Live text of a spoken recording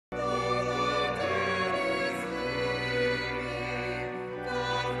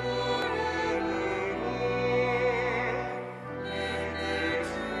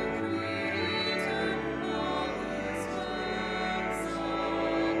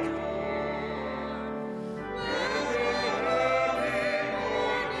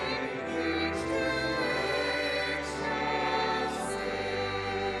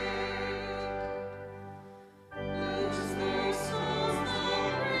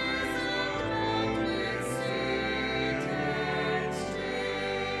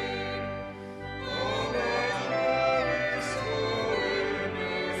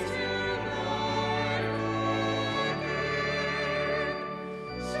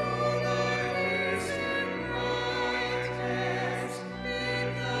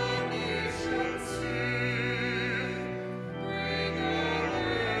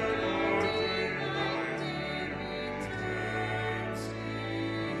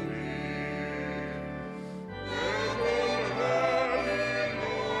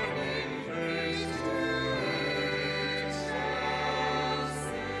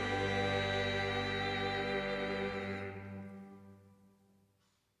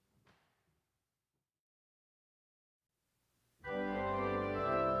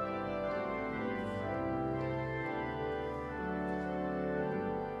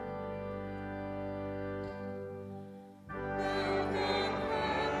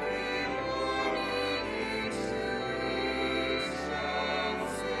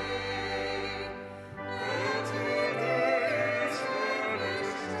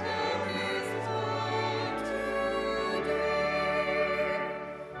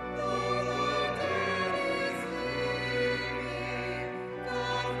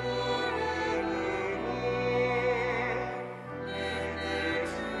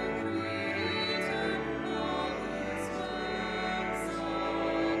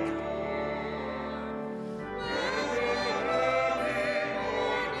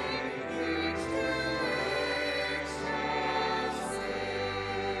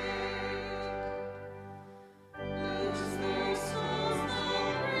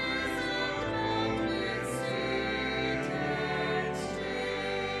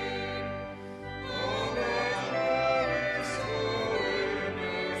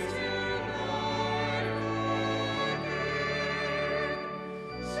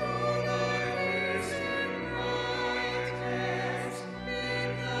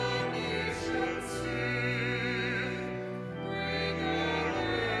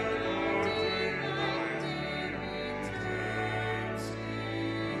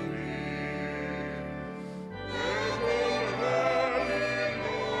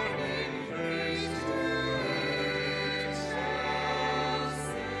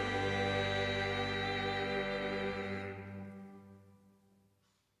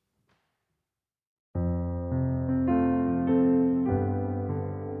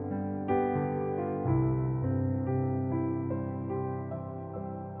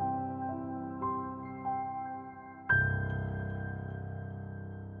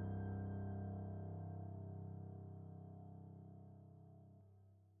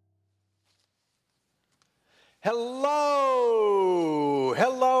Hello,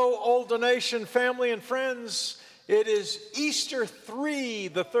 Old Donation family and friends. It is Easter 3,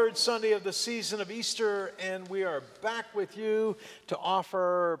 the third Sunday of the season of Easter, and we are back with you to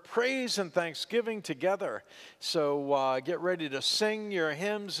offer praise and thanksgiving together. So get ready to sing your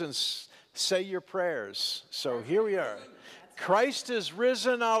hymns and say your prayers. So here we are. Christ is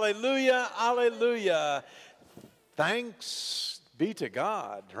risen, alleluia, alleluia. Thanks be to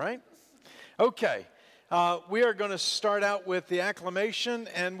God, right? Okay. We are going to start out with the acclamation,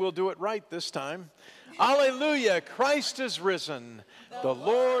 and we'll do it right this time. Alleluia, Christ is risen. The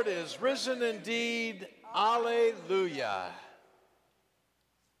Lord is risen indeed. Alleluia.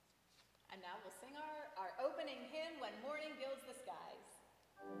 And now we'll sing our opening hymn, When Morning Gilds the Skies.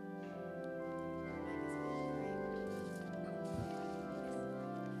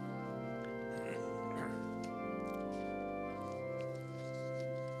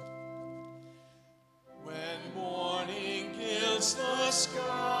 The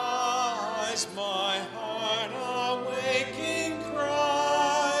skies, my heart awaking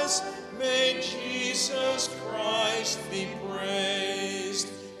cries, may Jesus Christ be praised.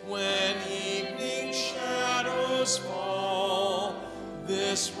 When evening shadows fall,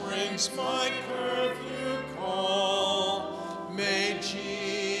 this rings my curfew call, may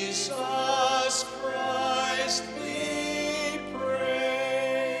Jesus Christ be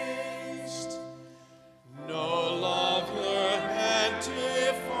praised. No love your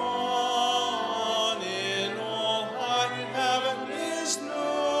if on in all high heaven is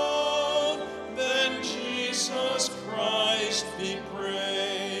known, then Jesus Christ be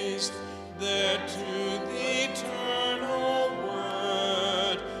praised. There to the eternal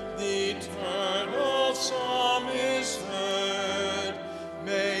word, the eternal psalm is heard.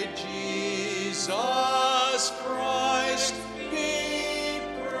 May Jesus Christ be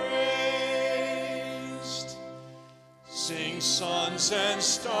praised. Sing, sons and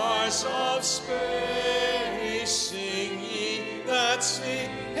stars of space, sing ye that see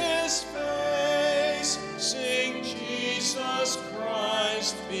his face. Sing, Jesus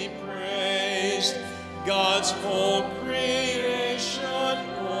Christ be praised. God's whole creation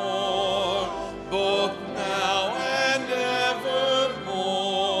o'er, both now and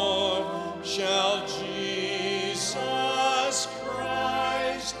evermore, shall Jesus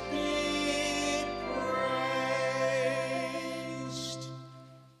Christ be praised.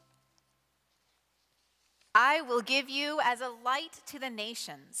 I will give you as a light to the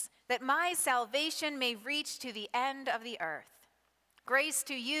nations, that my salvation may reach to the end of the earth. Grace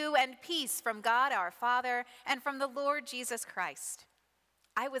to you and peace from God our Father and from the Lord Jesus Christ.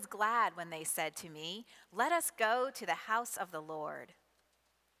 I was glad when they said to me, let us go to the house of the Lord.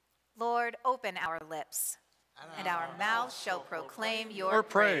 Lord, open our lips, and our mouths shall proclaim your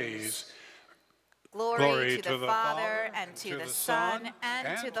praise. Glory to the Father, and to the Son,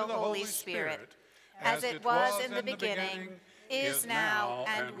 and to the Holy Spirit, as it was in the beginning, is now,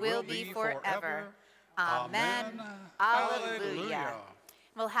 and will be forever. Amen. Alleluia.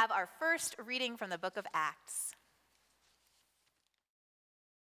 We'll have our first reading from the book of Acts.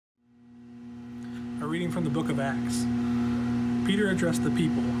 A reading from the book of Acts. Peter addressed the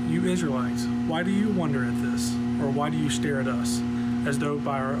people, "You Israelites, why do you wonder at this? Or why do you stare at us, as though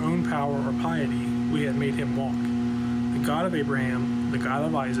by our own power or piety we had made him walk? The God of Abraham, the God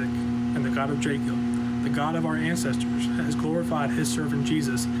of Isaac, and the God of Jacob, the God of our ancestors, has glorified his servant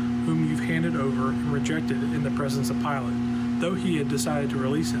Jesus, whom you've handed over and rejected in the presence of Pilate, though he had decided to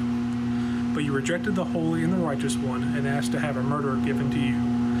release him. But you rejected the holy and the righteous one and asked to have a murderer given to you,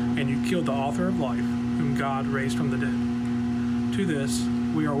 and you killed the author of life, whom God raised from the dead. To this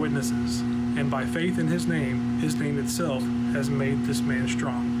we are witnesses, and by faith in his name itself has made this man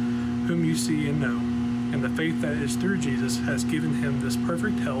strong, whom you see and know, and the faith that is through Jesus has given him this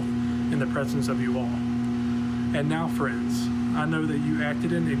perfect health in the presence of you all. And now, friends, I know that you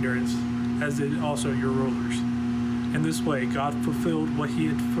acted in ignorance, as did also your rulers. In this way, God fulfilled what he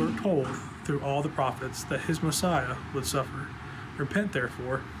had foretold through all the prophets, that his Messiah would suffer. Repent,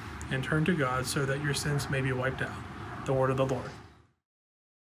 therefore, and turn to God so that your sins may be wiped out." The word of the Lord.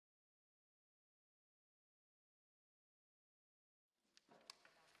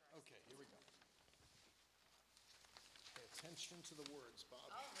 Okay, here we go. Pay attention to the words,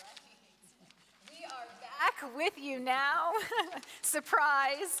 Bob. All right. We are back with you now,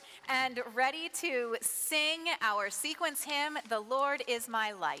 surprise, and ready to sing our sequence hymn, "The Lord is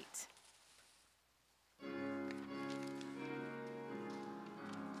My Light."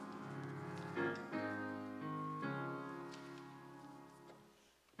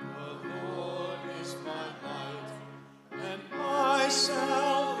 The Lord is my light and my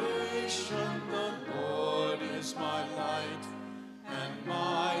salvation. The Lord is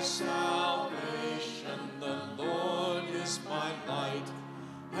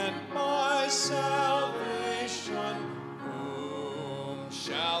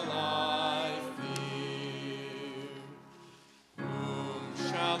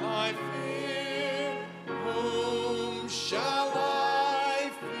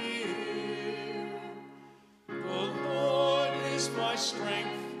is my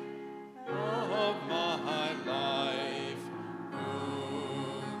strength of my life.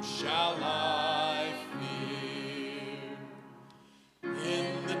 Whom shall I fear?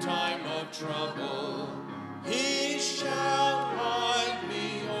 In the time of trouble, he shall hide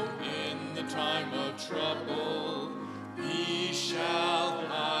me. Oh, in the time of trouble, he shall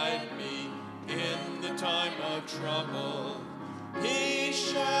hide me. In the time of trouble, he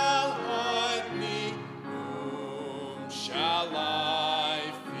shall hide me. Whom shall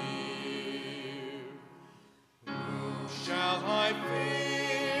I fear? Whom shall I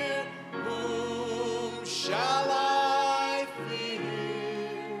fear? Whom shall I fear?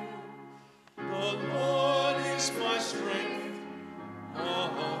 The Lord is my strength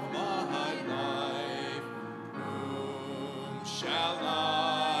of my life. Whom shall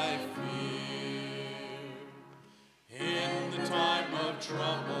I fear? In the time of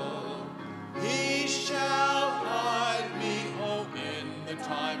trouble, he shall hide me. Oh, in the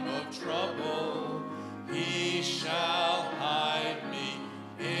time of trouble, he shall hide me.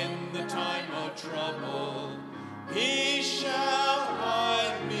 In the time of trouble, he shall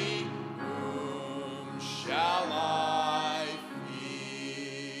hide me. Whom shall I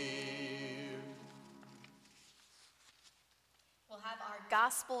fear? We'll have our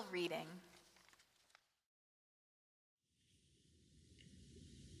gospel reading.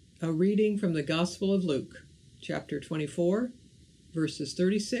 A reading from the Gospel of Luke, chapter 24, verses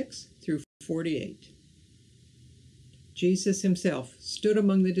 36 through 48. Jesus himself stood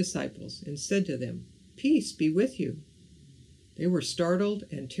among the disciples and said to them, "Peace be with you." They were startled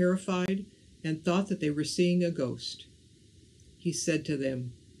and terrified and thought that they were seeing a ghost. He said to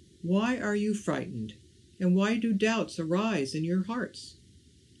them, "Why are you frightened, and why do doubts arise in your hearts?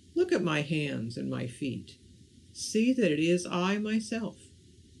 Look at my hands and my feet. See that it is I myself.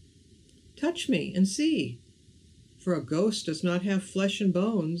 Touch me and see, for a ghost does not have flesh and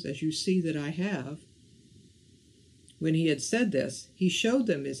bones, as you see that I have." When he had said this, he showed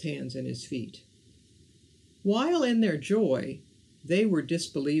them his hands and his feet. While in their joy they were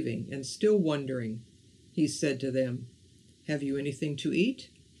disbelieving and still wondering, he said to them, "Have you anything to eat?"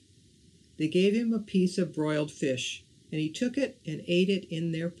 They gave him a piece of broiled fish, and he took it and ate it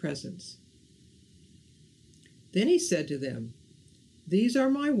in their presence. Then he said to them, "These are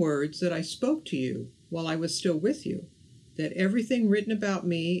my words that I spoke to you while I was still with you, that everything written about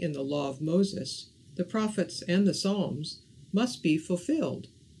me in the law of Moses, the prophets, and the Psalms must be fulfilled."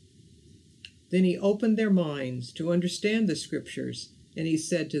 Then he opened their minds to understand the Scriptures, and he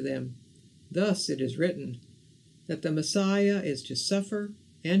said to them, "Thus it is written, that the Messiah is to suffer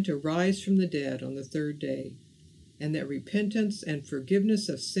and to rise from the dead on the third day, and that repentance and forgiveness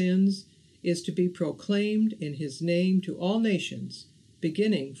of sins is to be proclaimed in his name to all nations,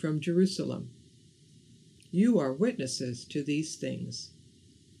 beginning from Jerusalem. You are witnesses to these things."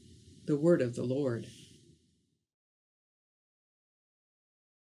 The word of the Lord.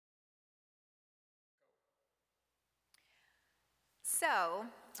 So,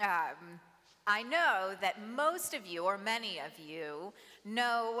 I know that most of you, or many of you,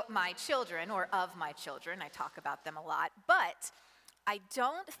 know my children, or of my children. I talk about them a lot, but I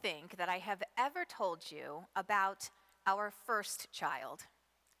don't think that I have ever told you about our first child.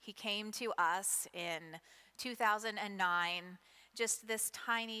 He came to us in 2009, just this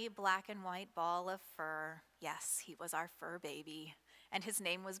tiny black and white ball of fur. Yes, he was our fur baby, and his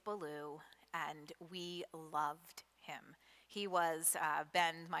name was Baloo, and we loved him. He was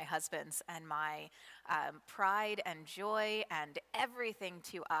Ben, my husband's, and my pride and joy and everything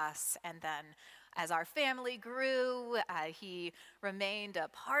to us. And then as our family grew, he remained a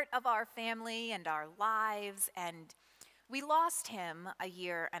part of our family and our lives. And we lost him a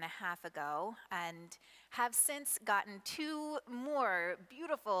year and a half ago and have since gotten two more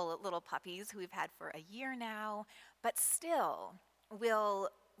beautiful little puppies who we've had for a year now, but still we'll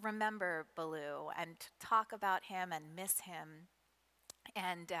remember Baloo and talk about him and miss him.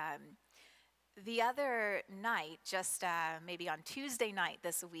 And the other night, just maybe on Tuesday night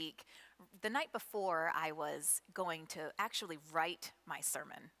this week, the night before I was going to actually write my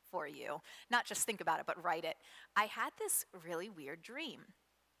sermon for you, not just think about it, but write it, I had this really weird dream.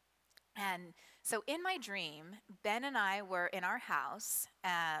 And so in my dream, Ben and I were in our house,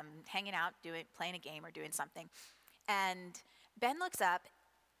 hanging out, playing a game or doing something, and Ben looks up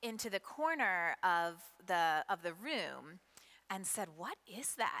into the corner of the room and said, "What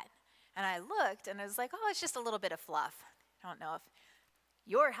is that?" And I looked and I was like, "Oh, it's just a little bit of fluff." I don't know if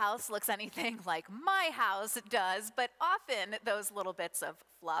your house looks anything like my house does, but often those little bits of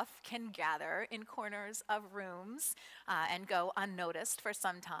fluff can gather in corners of rooms and go unnoticed for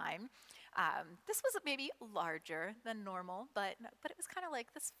some time. This was maybe larger than normal, but it was kind of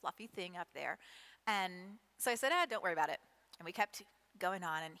like this fluffy thing up there. And so I said, don't worry about it. And we kept going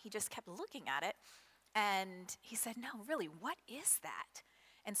on, and he just kept looking at it. And he said, no, really, what is that?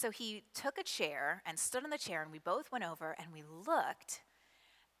 And so he took a chair and stood on the chair, and we both went over and we looked.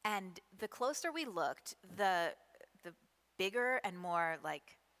 And the closer we looked, the bigger and more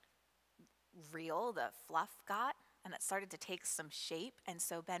like real the fluff got, and it started to take some shape. And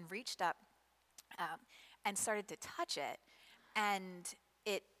so Ben reached up and started to touch it, and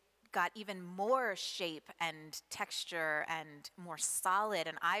it got even more shape and texture and more solid.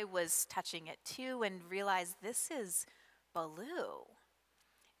 And I was touching it too and realized this is Baloo.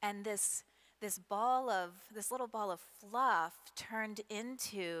 And this little ball of fluff turned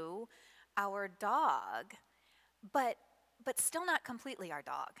into our dog, but still not completely our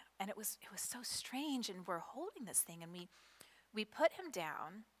dog. And it was so strange. And we're holding this thing, and we put him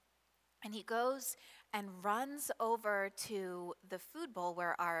down, and he goes and runs over to the food bowl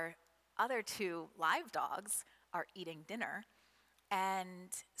where our other two live dogs are eating dinner,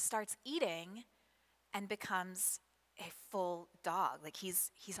 and starts eating and becomes a full dog. Like he's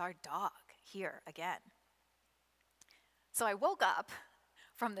our dog here again. So I woke up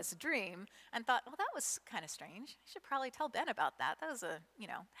from this dream and thought, well, that was kind of strange. I should probably tell Ben about that. That was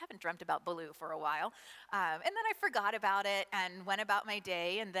haven't dreamt about Baloo for a while. And then I forgot about it and went about my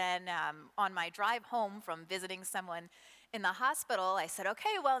day. And then on my drive home from visiting someone in the hospital, I said,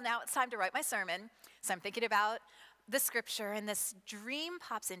 okay, well, now it's time to write my sermon. So I'm thinking about the scripture, and this dream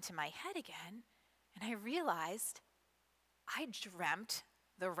pops into my head again. And I realized I dreamt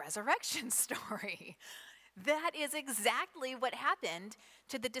the resurrection story. That is exactly what happened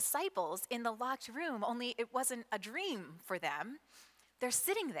to the disciples in the locked room, only it wasn't a dream for them. They're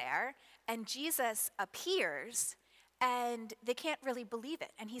sitting there, and Jesus appears, and they can't really believe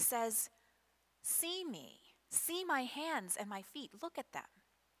it. And he says, see me, see my hands and my feet, look at them.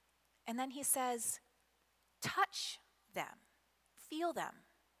 And then he says, touch them, feel them.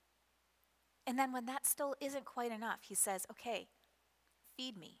 And then when that still isn't quite enough, he says, okay,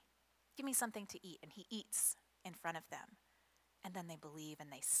 feed me. Give me something to eat. And he eats in front of them. And then they believe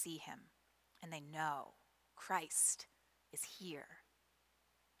and they see him. And they know Christ is here.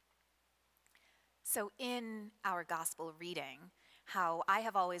 So in our gospel reading, how I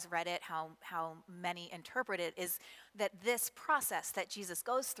have always read it, how many interpret it, is that this process that Jesus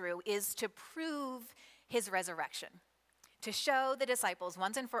goes through is to prove his resurrection. To show the disciples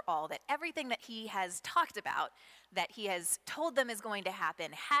once and for all that everything that he has talked about, that he has told them is going to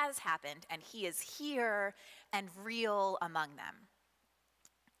happen, has happened, and he is here and real among them.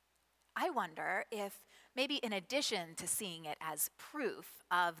 I wonder if maybe in addition to seeing it as proof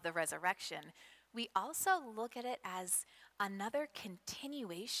of the resurrection, we also look at it as another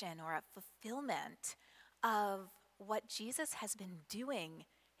continuation or a fulfillment of what Jesus has been doing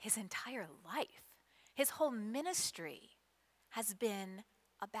his entire life. His whole ministry has been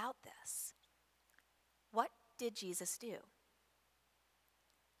about this. What did Jesus do?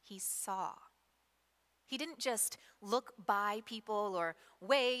 He saw. He didn't just look by people or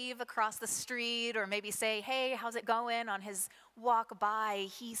wave across the street or maybe say, hey, how's it going on his walk by.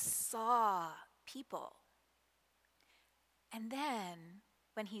 He saw people. And then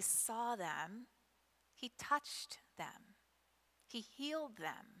when he saw them, he touched them. He healed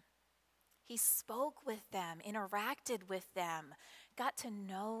them. He spoke with them, interacted with them, got to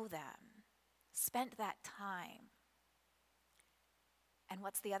know them, spent that time. And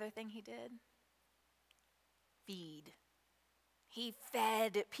what's the other thing he did? Feed. He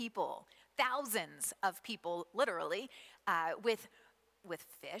fed people, thousands of people, literally, with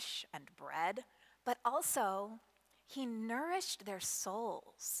fish and bread, but also he nourished their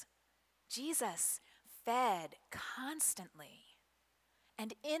souls. Jesus fed constantly.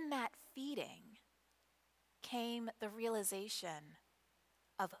 And in that feeding came the realization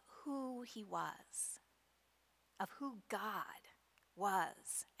of who he was, of who God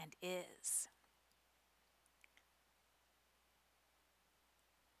was and is.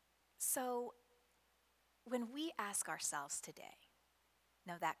 So when we ask ourselves today,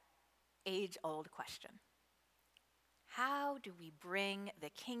 that age-old question, how do we bring the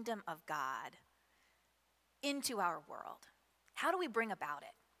kingdom of God into our world? How do we bring about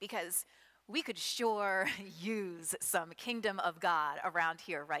it? Because we could sure use some kingdom of God around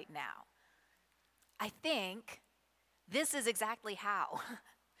here right now. I think this is exactly how.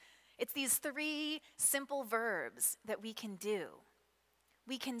 It's these 3 simple verbs that we can do.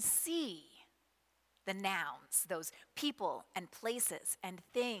 We can see the nouns, those people and places and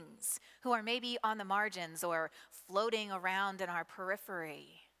things who are maybe on the margins or floating around in our periphery.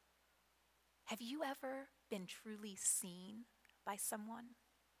 Have you ever been truly seen by someone?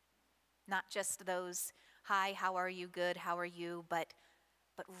 Not just those, hi, how are you, good, how are you, but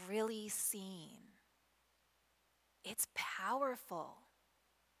really seen. It's powerful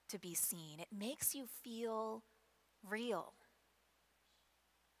to be seen. It makes you feel real.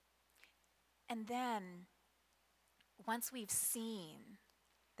 And then, once we've seen,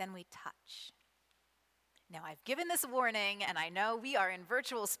 then we touch. Now, I've given this warning, and I know we are in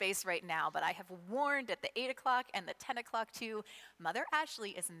virtual space right now, but I have warned at the 8 o'clock and the 10 o'clock too. Mother Ashley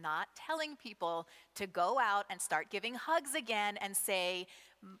is not telling people to go out and start giving hugs again and say,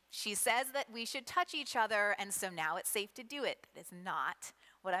 she says that we should touch each other, and so now it's safe to do it. That is not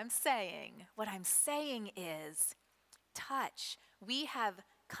what I'm saying. What I'm saying is touch. We have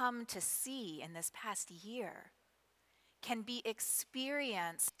come to see in this past year can be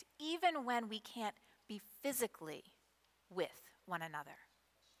experienced even when we can't be physically with one another.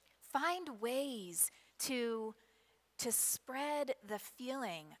 Find ways to spread the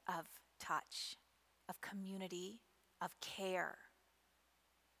feeling of touch, of community, of care.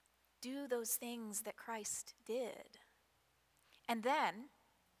 Do those things that Christ did. And then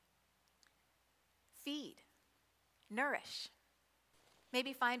feed, nourish.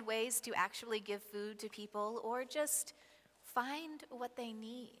 Maybe find ways to actually give food to people, or just find what they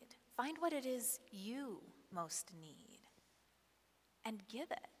need. Find what it is you most need and give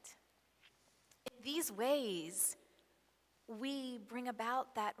it. In these ways, we bring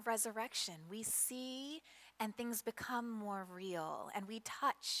about that resurrection. We see and things become more real, and we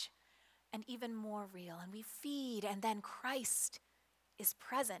touch and even more real, and we feed, and then Christ is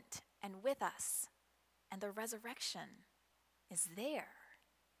present and with us, and the resurrection is there.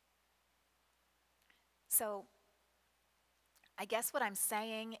 So, I guess what I'm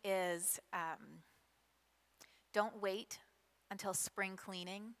saying is don't wait until spring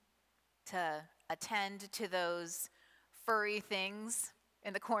cleaning to attend to those furry things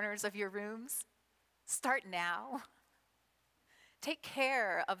in the corners of your rooms. Start now. Take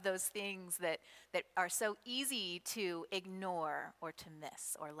care of those things that are so easy to ignore or to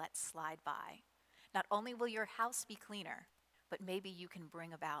miss or let slide by. Not only will your house be cleaner, but maybe you can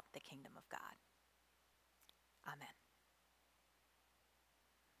bring about the kingdom of God. Amen.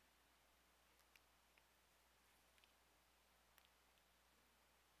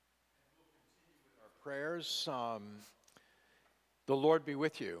 Prayers. The Lord be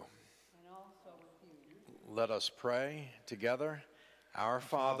with you. And also with you. Let us pray together. Our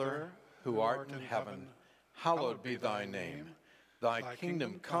Father, who art in heaven, hallowed be thy name. Thy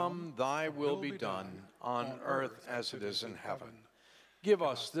kingdom come, thy will be done, on earth as it is in heaven. Give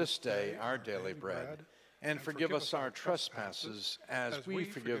us this day our daily bread, and forgive us our trespasses as we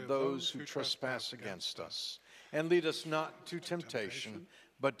forgive those who trespass against us. And lead us not to temptation,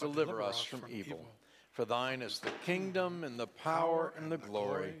 but deliver us from evil. For thine is the kingdom and the power and the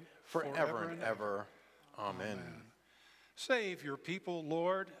glory forever and ever. Amen. Save your people,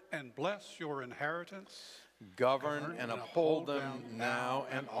 Lord, and bless your inheritance. Govern and uphold them now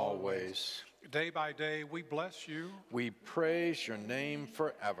and always. Day by day we bless you. We praise your name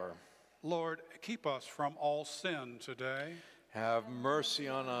forever. Lord, keep us from all sin today. Have mercy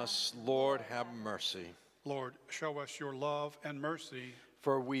on us, Lord, have mercy. Lord, show us your love and mercy.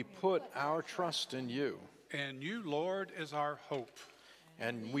 For we put our trust in you. And you, Lord, is our hope.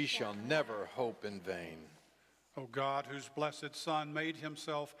 And we shall never hope in vain. O God, whose blessed Son made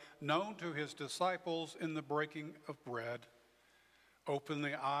himself known to his disciples in the breaking of bread, open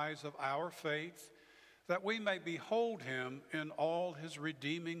the eyes of our faith, that we may behold him in all his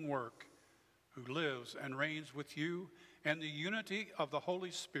redeeming work, who lives and reigns with you in the unity of the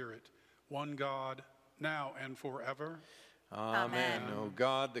Holy Spirit, one God, now and forever. Amen. O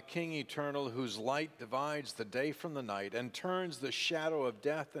God, the King eternal, whose light divides the day from the night and turns the shadow of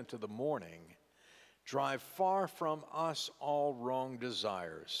death into the morning, drive far from us all wrong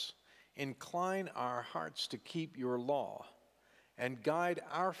desires. Incline our hearts to keep your law, and guide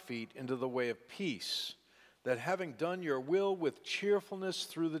our feet into the way of peace, that having done your will with cheerfulness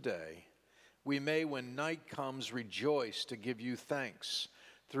through the day, we may, when night comes, rejoice to give you thanks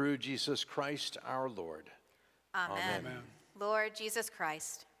through Jesus Christ our Lord. Amen. Amen. Lord Jesus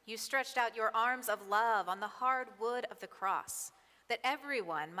Christ, you stretched out your arms of love on the hard wood of the cross, that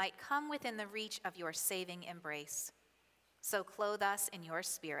everyone might come within the reach of your saving embrace. So clothe us in your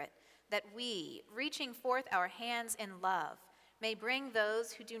Spirit, that we, reaching forth our hands in love, may bring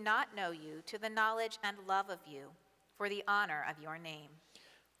those who do not know you to the knowledge and love of you, for the honor of your name.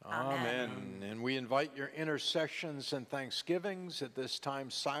 Amen. And we invite your intercessions and thanksgivings at this time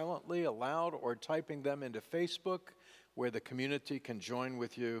silently, aloud, or typing them into Facebook, where the community can join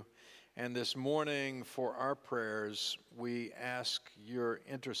with you. And this morning, for our prayers, we ask your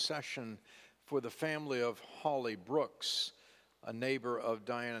intercession for the family of Holly Brooks, a neighbor of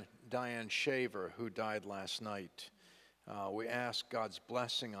Diane Shaver, who died last night. We ask God's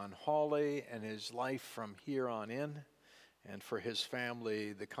blessing on Holly and his life from here on in, and for his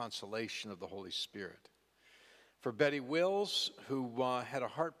family, the consolation of the Holy Spirit. For Betty Wills, who had a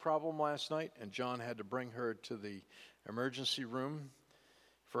heart problem last night, and John had to bring her to the emergency room.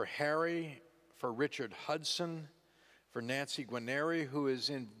 For Harry, for Richard Hudson, for Nancy Guarneri, who is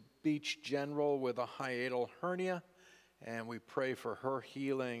in Beach General with a hiatal hernia, and we pray for her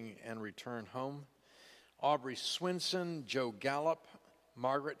healing and return home. Aubrey Swinson, Joe Gallup,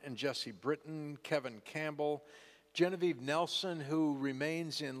 Margaret and Jesse Britton, Kevin Campbell, Genevieve Nelson, who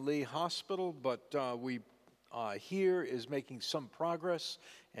remains in Lee Hospital, but we hear is making some progress,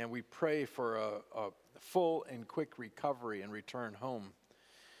 and we pray for a full and quick recovery and return home.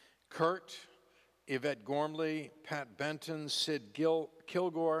 Kurt, Yvette Gormley, Pat Benton, Sid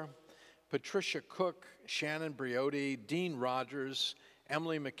Kilgore, Patricia Cook, Shannon Briotti, Dean Rogers,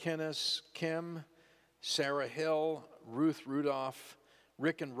 Emily McInnes, Kim, Sarah Hill, Ruth Rudolph,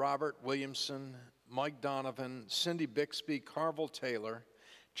 Rick and Robert Williamson, Mike Donovan, Cindy Bixby, Carvel Taylor,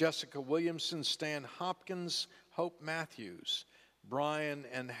 Jessica Williamson, Stan Hopkins, Hope Matthews, Brian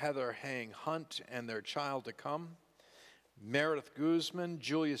and Heather Hang Hunt and their child to come, Meredith Guzman,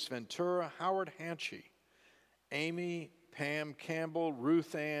 Julius Ventura, Howard Hanchy, Amy, Pam Campbell,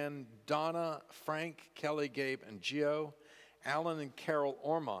 Ruth Ann, Donna, Frank, Kelly, Gabe, and Gio, Alan and Carol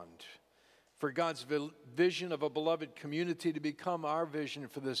Ormond. For God's vision of a beloved community to become our vision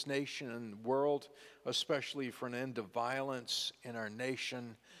for this nation and world, especially for an end to violence in our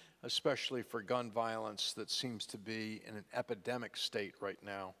nation, especially for gun violence that seems to be in an epidemic state right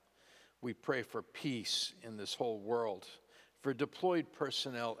now. We pray for peace in this whole world, for deployed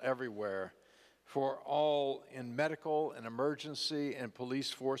personnel everywhere, for all in medical and emergency and police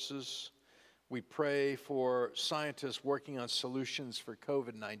forces. We pray for scientists working on solutions for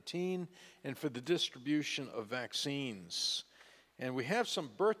COVID-19 and for the distribution of vaccines. And we have some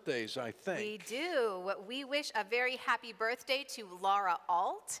birthdays, I think. We do. We wish a very happy birthday to Laura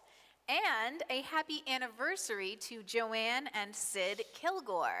Alt and a happy anniversary to Joanne and Sid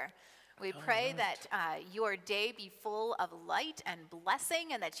Kilgore. We pray that your day be full of light and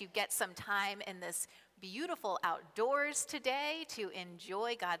blessing, and that you get some time in this beautiful outdoors today to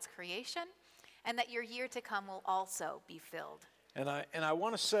enjoy God's creation, and that your year to come will also be filled. And I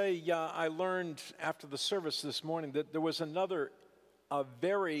want to say, I learned after the service this morning that there was a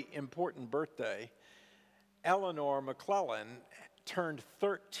very important birthday. Eleanor McClellan turned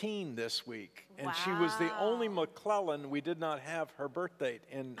 13 this week, and wow. She was the only McClellan we did not have her birth date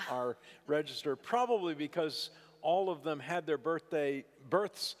in our register, probably because all of them had their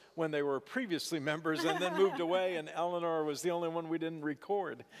births when they were previously members and then moved away, and Eleanor was the only one we didn't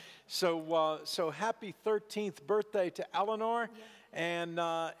record. So happy 13th birthday to Eleanor. Yeah. And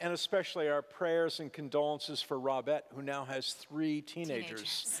especially our prayers and condolences for Robette, who now has 3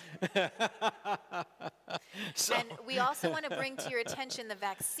 teenagers. And we also want to bring to your attention the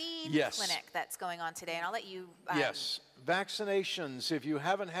vaccine clinic that's going on today. And I'll let you... Yes, vaccinations. If you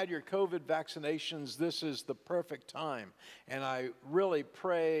haven't had your COVID vaccinations, this is the perfect time. And I really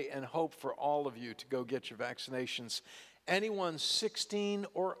pray and hope for all of you to go get your vaccinations. Anyone 16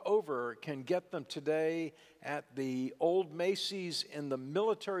 or over can get them today at the old Macy's in the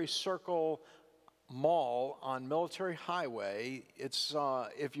Military Circle Mall on Military Highway. It's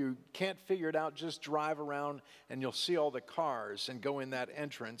if you can't figure it out, just drive around and you'll see all the cars and go in that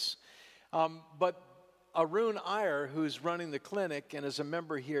entrance. But Arun Iyer, who's running the clinic and is a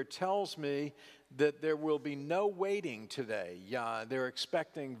member here, tells me that there will be no waiting today. They're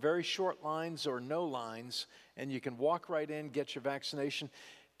expecting very short lines or no lines, and you can walk right in, get your vaccination.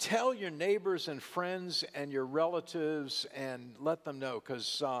 Tell your neighbors and friends and your relatives and let them know,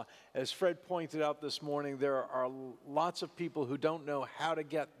 because as Fred pointed out this morning, there are lots of people who don't know how to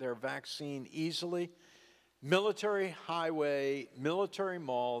get their vaccine easily. Military Highway, Military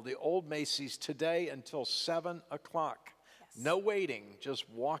Mall, the old Macy's, today until 7 o'clock. Yes. No waiting, just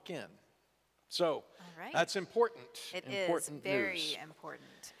walk in. So that's important. It is very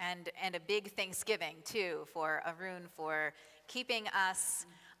important. And a big Thanksgiving, too, for Arun for keeping us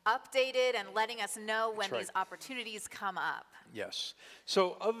updated and letting us know when these opportunities come up. Yes.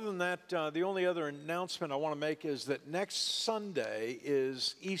 So other than that, the only other announcement I want to make is that next Sunday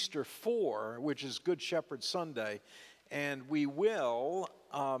is Easter 4, which is Good Shepherd Sunday. And we will,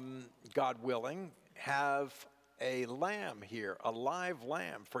 God willing, have a lamb here, a live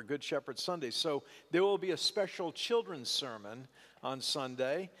lamb for Good Shepherd Sunday. So there will be a special children's sermon on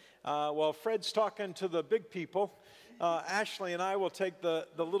Sunday. While Fred's talking to the big people, Ashley and I will take the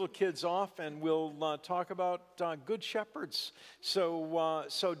little kids off, and we'll talk about Good Shepherds.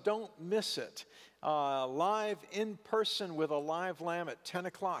 So don't miss it. Live in person with a live lamb at 10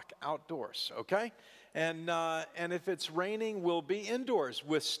 o'clock outdoors, okay? And if it's raining, we'll be indoors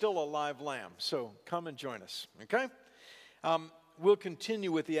with still a live lamb. So come and join us, okay? We'll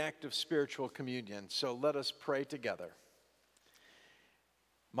continue with the act of spiritual communion. So let us pray together.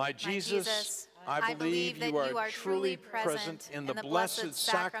 My Jesus, I believe that you are truly present in the blessed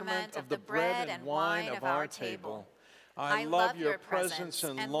sacrament of the bread and wine of our table. I love your presence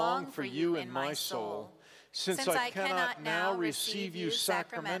and long for you in my soul. Since I cannot now receive you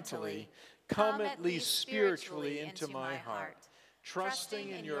sacramentally, come at least spiritually into my heart. Trusting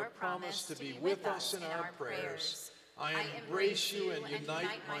in your promise to be with us in our prayers, I embrace you and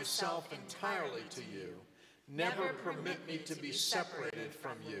unite myself entirely to you. Never permit me to be separated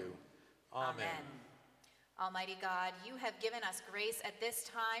from you. Amen. Almighty God, you have given us grace at this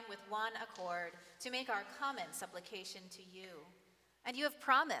time with one accord to make our common supplication to you. And you have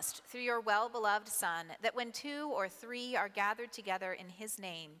promised through your well-beloved Son that when 2 or 3 are gathered together in his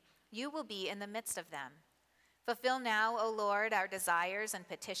name, you will be in the midst of them. Fulfill now, O Lord, our desires and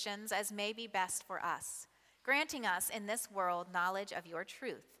petitions as may be best for us, granting us in this world knowledge of your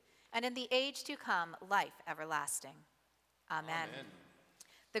truth, and in the age to come, life everlasting. Amen. Amen.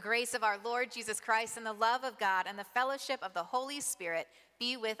 The grace of our Lord Jesus Christ and the love of God and the fellowship of the Holy Spirit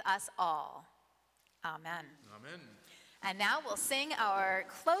be with us all. Amen. Amen. And now we'll sing our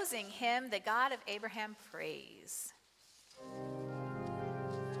closing hymn, The God of Abraham Praise.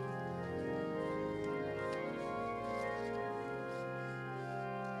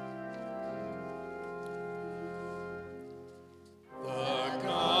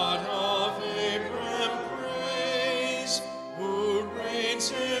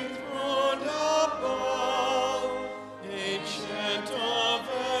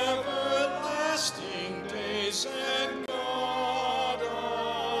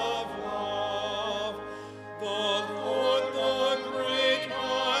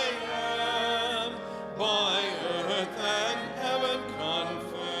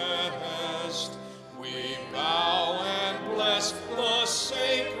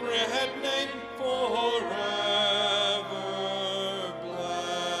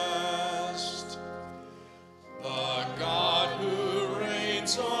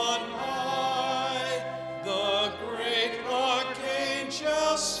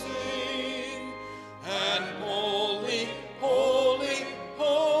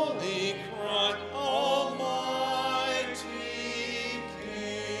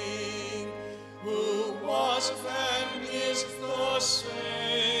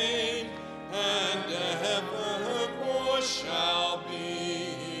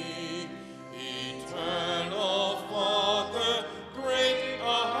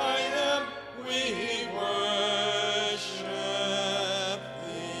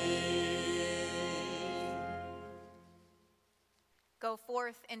 Go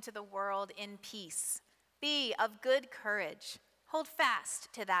forth into the world in peace. Be of good courage. Hold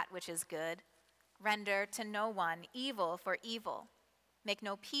fast to that which is good. Render to no one evil for evil. Make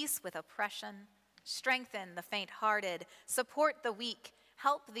no peace with oppression. Strengthen the faint-hearted. Support the weak.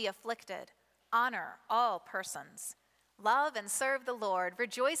 Help the afflicted. Honor all persons. Love and serve the Lord,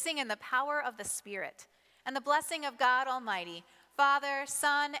 rejoicing in the power of the Spirit. And the blessing of God Almighty, Father,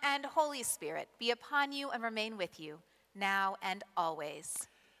 Son, and Holy Spirit be upon you and remain with you, now and always.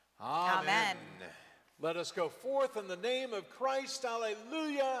 Amen. Amen. Let us go forth in the name of Christ.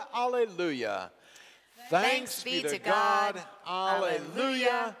 Alleluia, alleluia. Thanks be to God.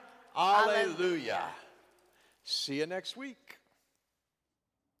 Alleluia, alleluia. See you next week.